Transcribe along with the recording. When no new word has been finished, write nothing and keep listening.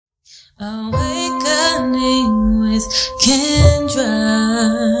Awakening with Kendra.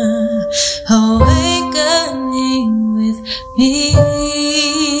 Awakening with me.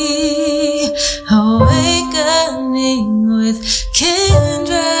 Awakening with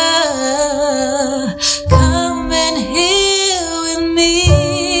Kendra. Come and heal with me.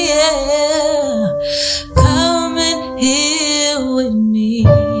 Yeah. Come and heal with me.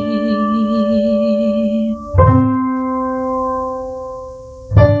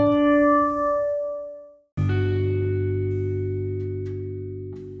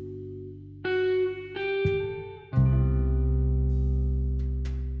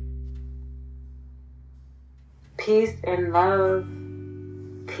 Peace and love.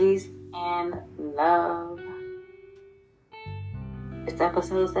 Peace and love. It's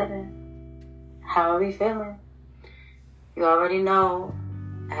episode 7. How are we feeling? You already know.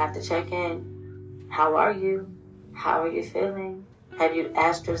 I have to check in. How are you? How are you feeling? Have you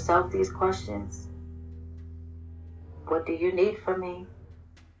asked yourself these questions? What do you need from me?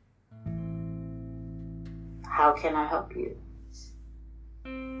 How can I help you?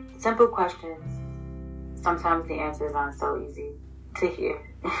 Simple questions. Sometimes the answers aren't so easy to hear,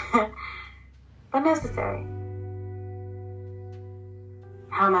 but necessary.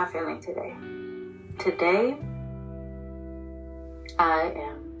 How am I feeling today? Today, I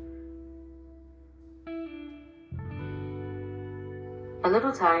am a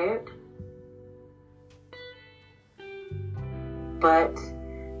little tired, but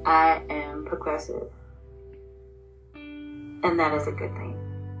I am progressive, and that is a good thing.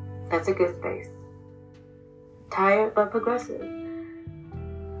 That's a good space. Tired but progressive.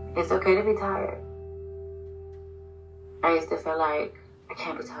 It's okay to be tired. I used to feel like I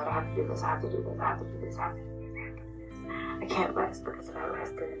can't be tired. I have to do this. I have to do this. I have to do this. I have to do this. I have to do this. I can't rest because if I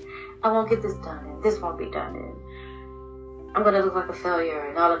rest, then I won't get this done, and this won't be done, and I'm gonna look like a failure,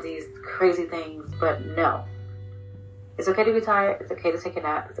 and all of these crazy things. But no, it's okay to be tired. It's okay to take a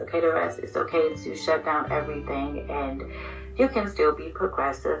nap. It's okay to rest. It's okay to shut down everything, and you can still be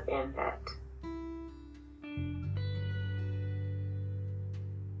progressive in that.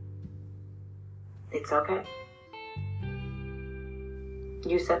 It's okay.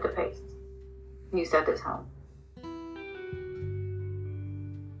 You set the pace. You set the tone.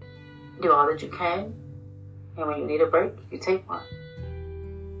 Do all that you can, and when you need a break, you take one.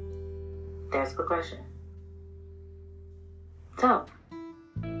 There's progression. So,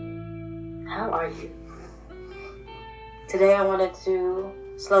 how are you? Today I wanted to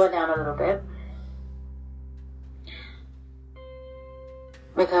slow it down a little bit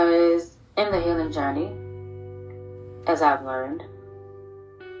because in the healing journey, as I've learned,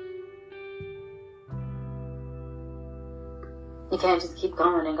 you can't just keep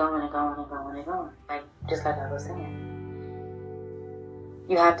going and going and going and going and going. Just like I was saying.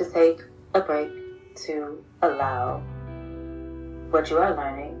 You have to take a break to allow what you are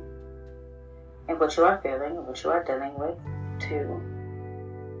learning and what you are feeling and what you are dealing with to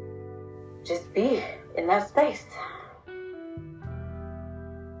just be in that space.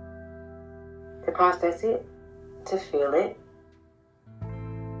 To process it, to feel it,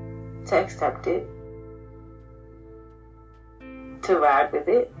 to accept it, to ride with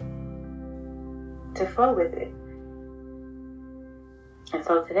it, to flow with it. And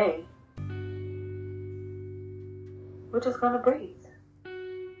so today, we're just going to breathe.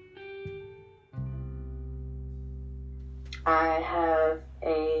 I have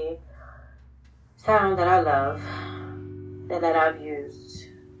a sound that I love and that I've used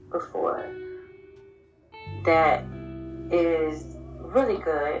before that is really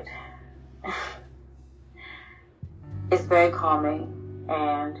good. It's very calming,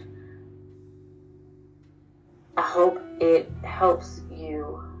 and I hope it helps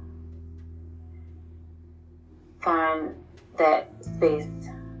you find that space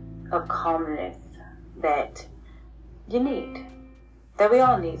of calmness that you need, that we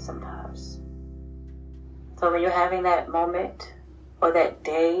all need sometimes. So when you're having that moment or that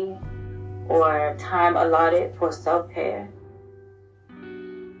day or time allotted for self-care,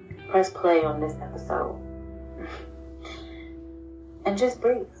 press play on this episode and just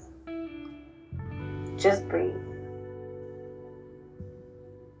breathe. Just breathe.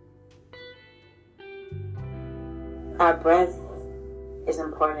 Our breath is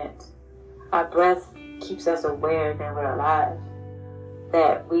important. Our breath keeps us aware that we're alive,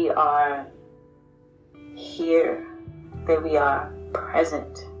 that we are here, that we are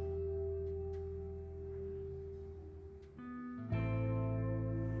present.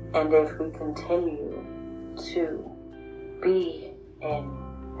 And if we continue to be in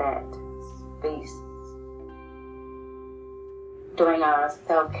that space, during our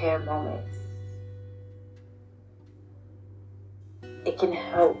self-care moments. It can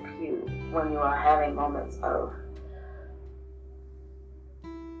help you when you are having moments of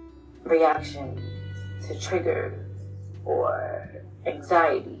reaction to triggers or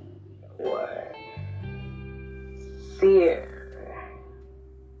anxiety or fear,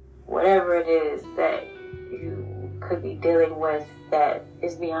 whatever it is that you could be dealing with that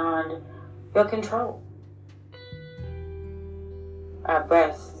is beyond your control. Our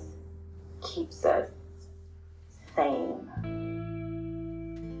breath keeps us sane.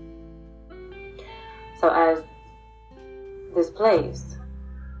 So as this plays,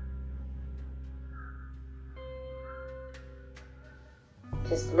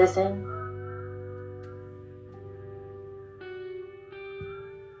 just listen.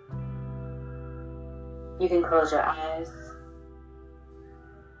 You can close your eyes.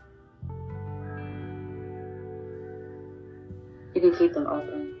 You can keep them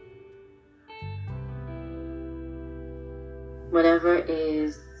open. Whatever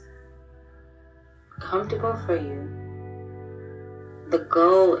is comfortable for you, the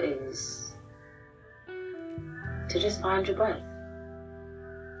goal is to just find your breath.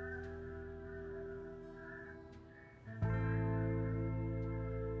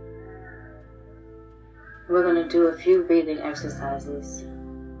 We're going to do a few breathing exercises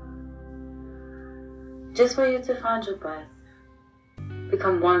just for you to find your breath.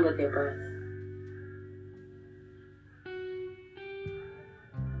 Become one with your breath.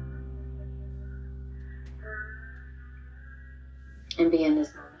 And be in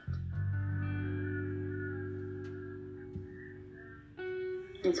this moment.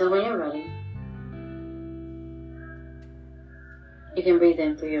 And so when you're ready, you can breathe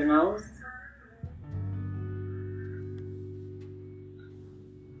in through your nose.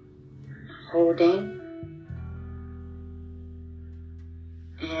 Holding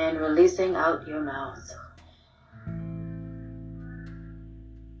and releasing out your mouth.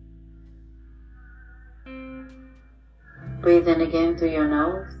 Breathe in again through your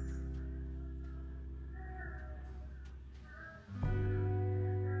nose.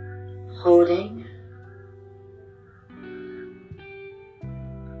 Holding.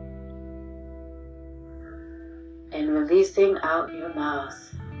 And releasing out your mouth.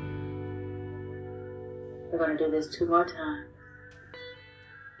 We're going to do this 2 more times.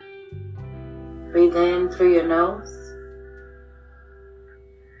 Breathe in through your nose.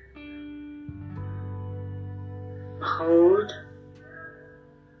 Hold.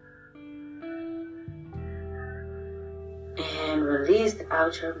 And release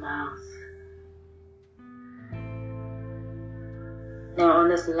out your mouth. Now on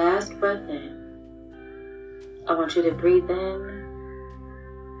this last breath in, I want you to breathe in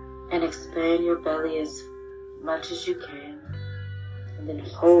and expand your belly as much as you can. And then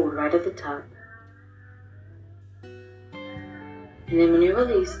hold right at the top. And then when you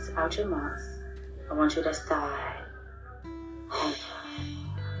release out your mouth, I want you to sigh.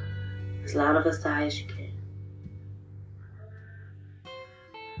 As loud of a sigh as you can.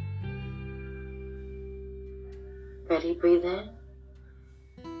 Ready? Breathe in.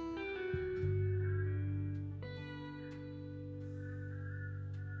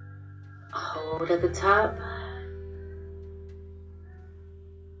 Hold at the top.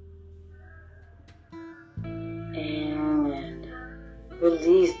 And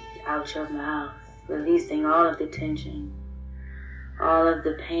release out your mouth, releasing all of the tension, all of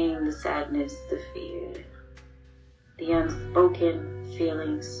the pain, the sadness, the fear, the unspoken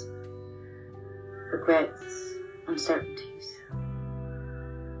feelings, regrets, uncertainties.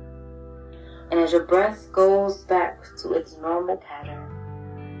 And as your breath goes back to its normal pattern,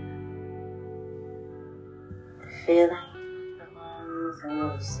 feeling the lungs and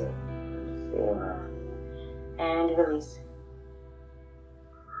releasing, feel and releasing,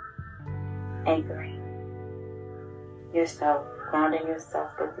 anchoring yourself, grounding yourself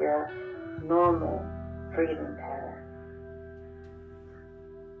with your normal breathing pattern.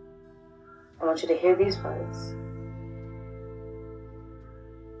 I want you to hear these words.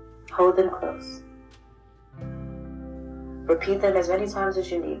 Hold them close. Repeat them as many times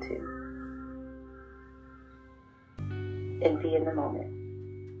as you need to. And be in the moment.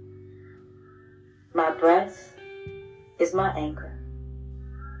 My breath is my anchor.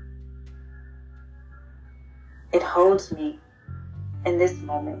 It holds me in this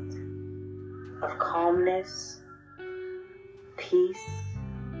moment of calmness, peace,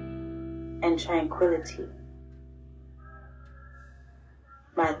 and tranquility.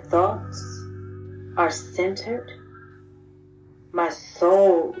 My thoughts are centered. My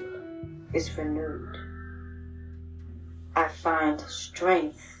soul is renewed. I find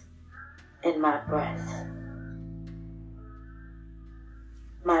strength in my breath.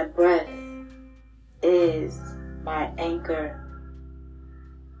 My breath is my anchor.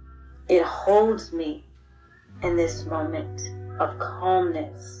 It holds me in this moment of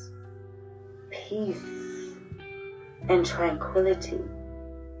calmness, peace, and tranquility.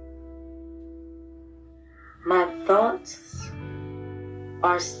 My thoughts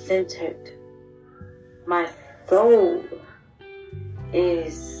are centered. My soul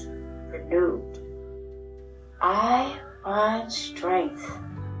is renewed. I find strength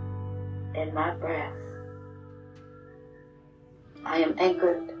in my breath. I am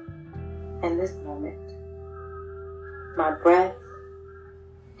anchored in this moment. My breath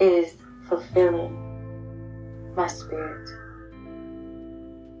is fulfilling my spirit.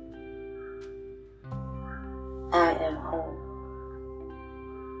 I am home.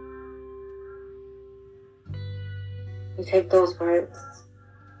 You take those words,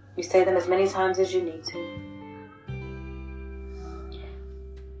 you say them as many times as you need to,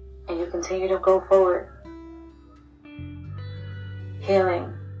 and you continue to go forward,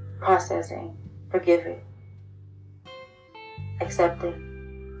 healing, processing, forgiving, accepting.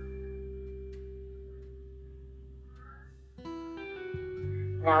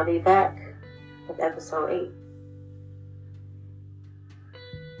 And I'll be back with episode 8.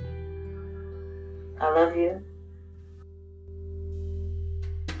 I love you.